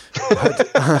 But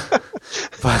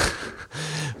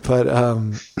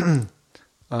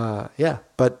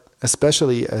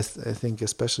especially I think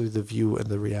especially the Vue and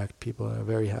the React people are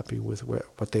very happy with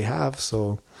what they have.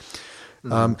 So,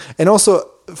 and also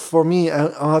for me,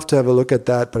 I'll have to have a look at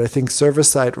that. But I think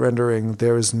server-side rendering,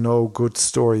 there is no good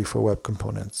story for web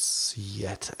components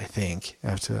yet. I think I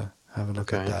have to have a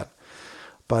look at that.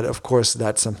 But of course,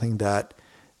 that's something that,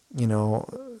 you know,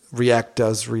 React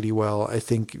does really well. I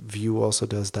think Vue also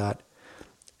does that,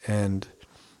 and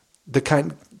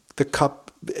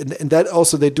and that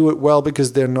also they do it well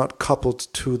because they're not coupled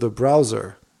to the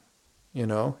browser, you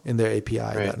know, in their API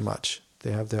that much.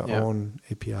 They have their own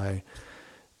API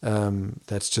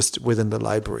that's just within the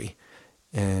library,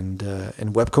 and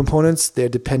web components, they're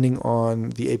depending on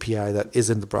the API that is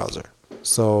in the browser.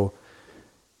 So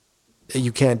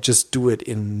you can't just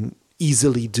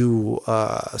easily do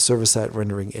server-side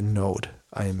rendering in Node,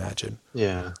 I imagine.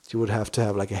 Yeah. You would have to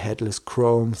have like a headless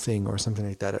Chrome thing or something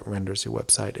like that renders your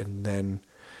website and then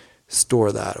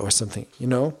store that or something, you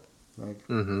know? Now,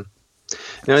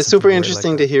 it's super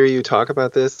interesting to hear you talk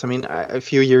about this. I mean, a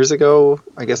few years ago,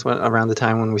 I guess around the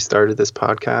time when we started this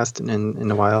podcast, and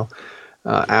in a while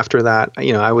after that,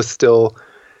 you know, I was still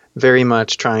very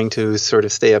much trying to sort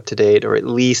of stay up to date, or at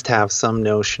least have some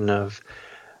notion of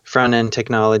front-end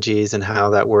technologies and how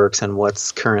that works and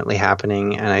what's currently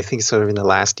happening. And I think sort of in the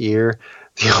last year,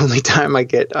 the only time I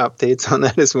get updates on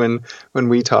that is when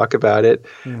we talk about it,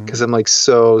 because I'm like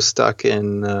so stuck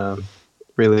in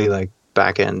really like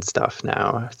back-end stuff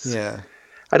now.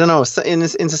 I don't know. In a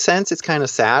sense, it's kind of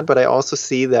sad, but I also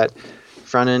see that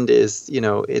front-end is, you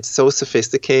know, it's so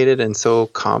sophisticated and so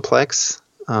complex.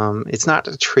 It's not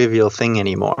a trivial thing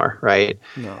anymore, right?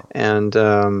 No. And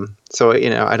so, you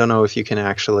know, I don't know if you can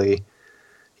actually,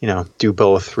 you know, do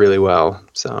both really well.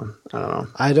 So, I don't know.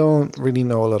 I don't really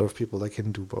know a lot of people that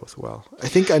can do both well. I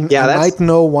think I might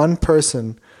know one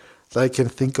person that I can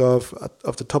think of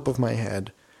the top of my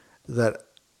head that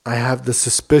I have the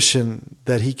suspicion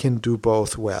that he can do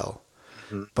both well.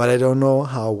 But I don't know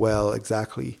how well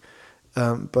exactly.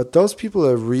 But those people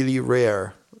are really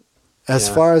rare. As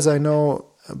far as I know,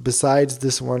 besides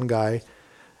this one guy,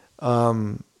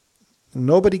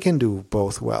 nobody can do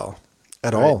both well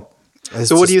at all.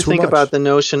 So what do you think about the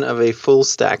notion of a full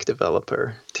stack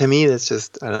developer? To me, that's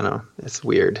just, I don't know, it's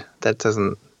weird. That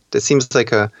seems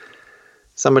like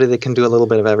somebody that can do a little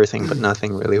bit of everything, but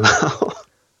nothing really well.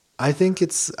 I think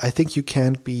you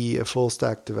can't be a full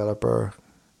stack developer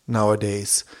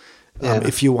nowadays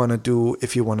if you want to do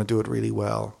it really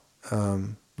well.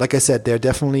 Like I said, there are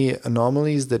definitely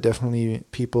anomalies. There are definitely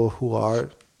people who are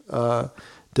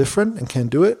different and can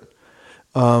do it.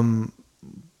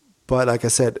 But like I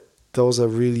said, those are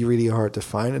really, really hard to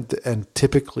find, and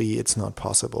typically it's not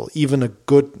possible. Even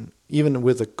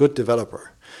with a good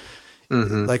developer,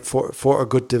 like for a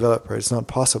good developer, it's not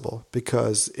possible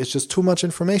because it's just too much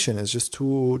information. It's just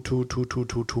too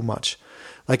much.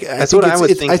 Like I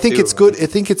think it's good. I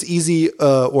think it's easy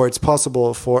or it's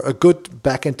possible for a good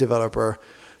backend developer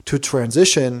to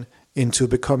transition into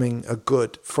becoming a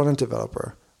good front-end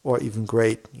developer, or even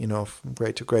great, you know, from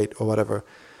great to great or whatever.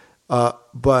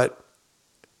 But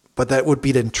that would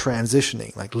be then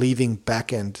transitioning, like leaving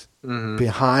backend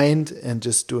behind and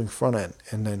just doing front-end,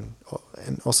 and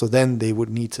also then they would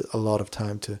need a lot of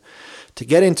time to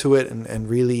get into it and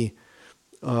really,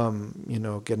 you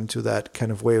know, get into that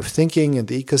kind of way of thinking and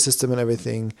the ecosystem and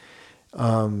everything.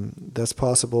 That's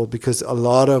possible because there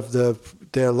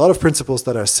are a lot of principles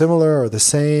that are similar or the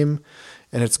same,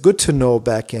 and it's good to know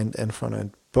back end and front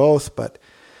end both. But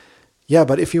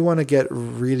if you want to get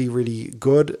really, really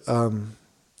good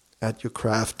at your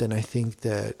craft, then I think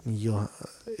that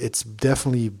it's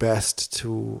definitely best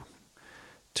to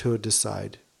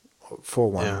decide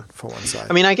for one side.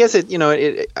 I mean, I guess it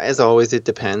as always it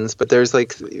depends. But there's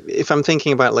like, if I'm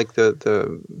thinking about like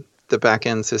the back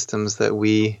end systems that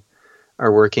we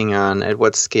are working on, at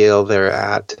what scale they're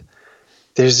at,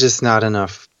 there's just not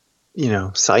enough, you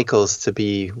know, cycles to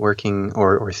be working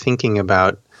or thinking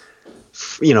about,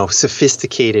 you know,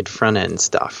 sophisticated front end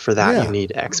stuff. For that, you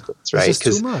need experts, right? It's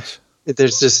just too much.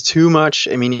 there's just too much.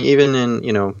 I mean, even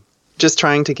in, just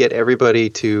trying to get everybody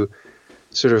to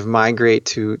sort of migrate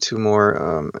to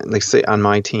more, like say on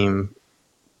my team,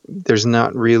 there's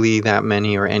not really that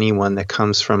many or anyone that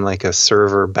comes from like a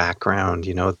server background,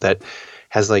 that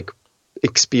has like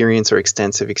experience or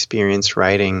extensive experience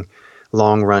writing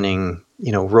long running,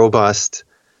 robust,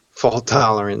 fault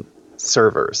tolerant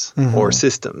servers or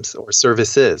systems or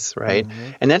services, right?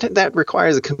 And that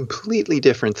requires a completely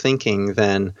different thinking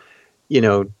than,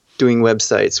 doing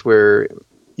websites where,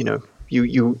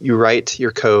 you write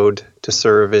your code to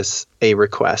service a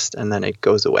request and then it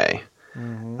goes away.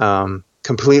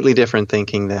 Completely different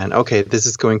thinking than, okay, this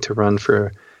is going to run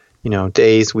for,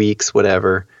 days, weeks,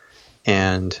 whatever,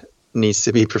 and needs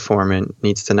to be performant,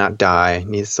 needs to not die,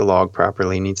 needs to log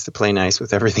properly, needs to play nice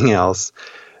with everything else.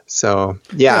 So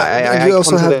yeah, you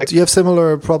also have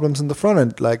similar problems in the front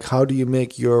end. Like, how do you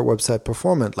make your website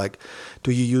performant? Like,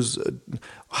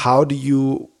 how do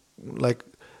you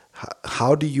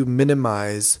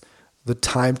minimize the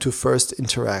time to first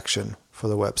interaction for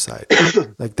the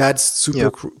website? Like, that's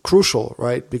super crucial,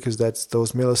 right? Because that's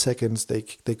those milliseconds.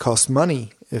 They cost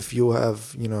money if you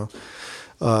have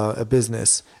a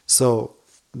business. So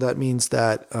that means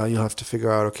that you have to figure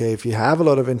out, okay, if you have a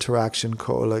lot of interaction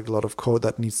code, like a lot of code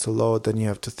that needs to load, then you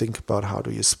have to think about how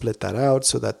do you split that out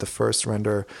so that the first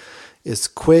render is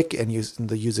quick and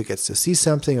the user gets to see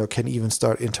something or can even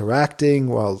start interacting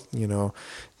while,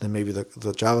 then maybe the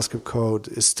JavaScript code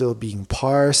is still being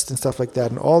parsed and stuff like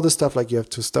that. And all this stuff, like you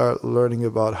have to start learning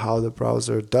about how the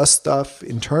browser does stuff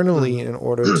internally in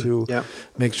order to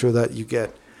make sure that you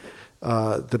get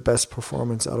the best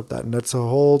performance out of that. And that's a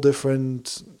whole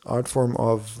different art form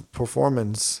of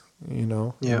performance, in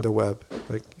the web.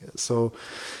 So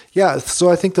I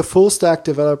think the full stack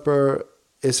developer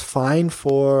is fine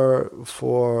for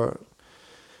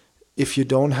if you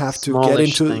don't have to get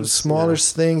into smaller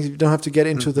things, you don't have to get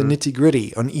into the nitty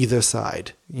gritty on either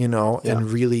side,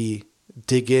 and really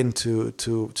dig into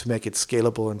to make it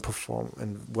scalable and perform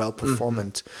and well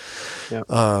performant.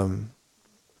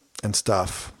 And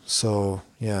stuff. So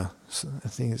I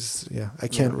think I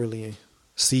can't really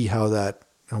see how that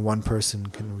one person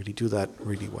can really do that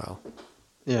really well.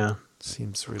 Yeah,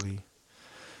 seems really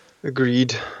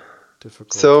agreed.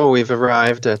 Difficult. So we've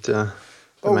arrived at the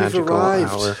magical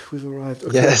hour. We've arrived.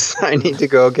 Okay. Yes, I need to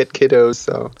go get kiddos.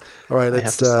 So all right,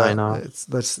 let's sign off.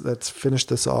 Let's finish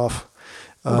this off.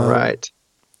 All right,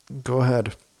 go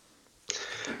ahead.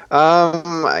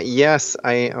 Yes,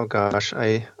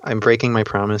 I'm breaking my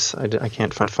promise. I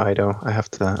can't find Fido. I have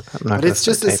to. I'm not. But it's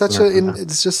just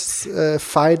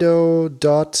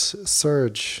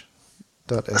fido.surge.sh.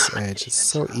 It's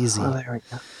so easy. Oh, there we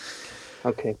go.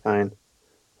 Okay, fine.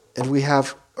 And we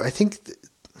have, I think,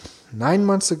 9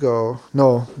 months ago.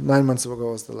 No, 9 months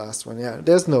ago was the last one. Yeah,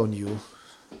 there's no new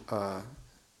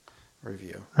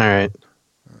review. All right.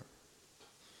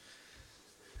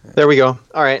 There we go.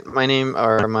 All right.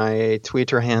 My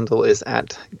Twitter handle is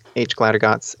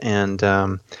 @hglattergots. And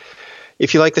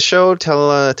if you like the show,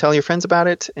 tell your friends about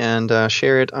it and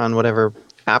share it on whatever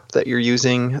app that you're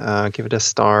using. Give it a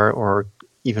star, or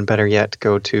even better yet,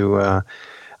 go to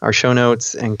our show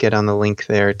notes and get on the link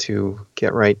there to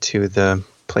get right to the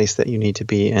place that you need to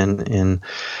be in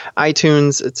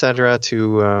iTunes, etc.,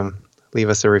 to leave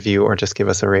us a review or just give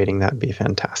us a rating. That'd be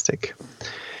fantastic.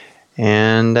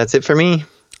 And that's it for me.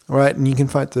 All right, and you can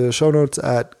find the show notes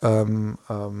at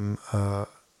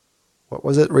what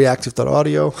was it?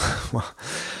 Reactive.audio.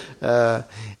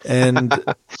 And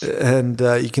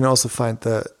you can also find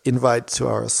the invite to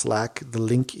our Slack, the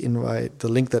link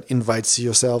that invites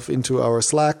yourself into our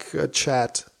Slack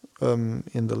chat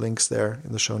in the links there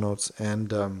in the show notes.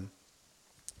 And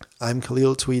I'm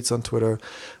Kahlil Tweets on Twitter.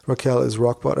 Raquel is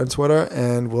Rockbot on Twitter,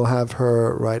 and we'll have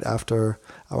her right after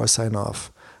our sign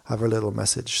off. Have her little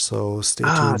message, so stay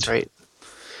tuned. That's right.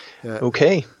 Yeah.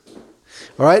 Okay.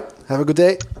 All right. Have a good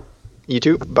day. You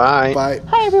too. Bye. Bye.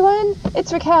 Hi, everyone.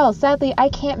 It's Raquel. Sadly, I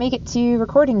can't make it to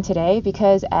recording today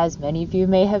because, as many of you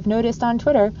may have noticed on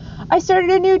Twitter, I started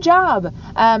a new job.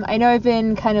 I know I've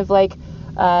been kind of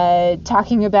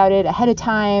talking about it ahead of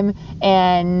time,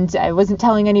 and I wasn't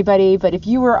telling anybody, but if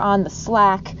you were on the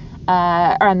Slack,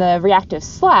 or on the Reactive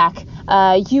Slack,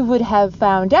 you would have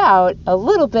found out a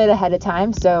little bit ahead of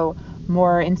time, so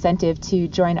more incentive to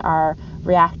join our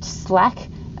React Slack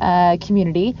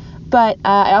community. But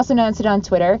I also announced it on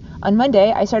Twitter. On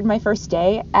Monday, I started my first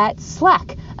day at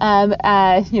Slack.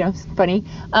 Funny.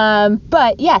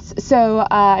 But yes, so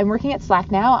I'm working at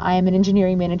Slack now. I am an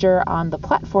engineering manager on the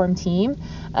platform team.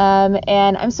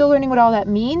 And I'm still learning what all that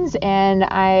means. And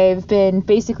I've been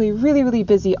basically really, really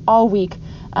busy all week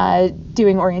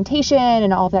doing orientation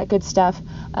and all that good stuff.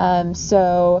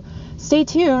 So stay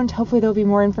tuned. Hopefully there'll be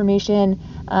more information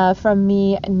from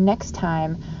me next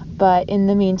time. But in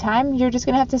the meantime, you're just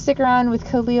going to have to stick around with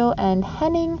Kahlil and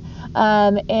Henning.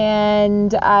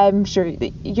 And I'm sure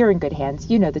you're in good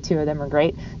hands. You know the two of them are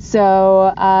great.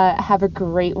 So have a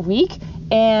great week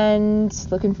and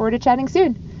looking forward to chatting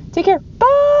soon. Take care.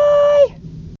 Bye.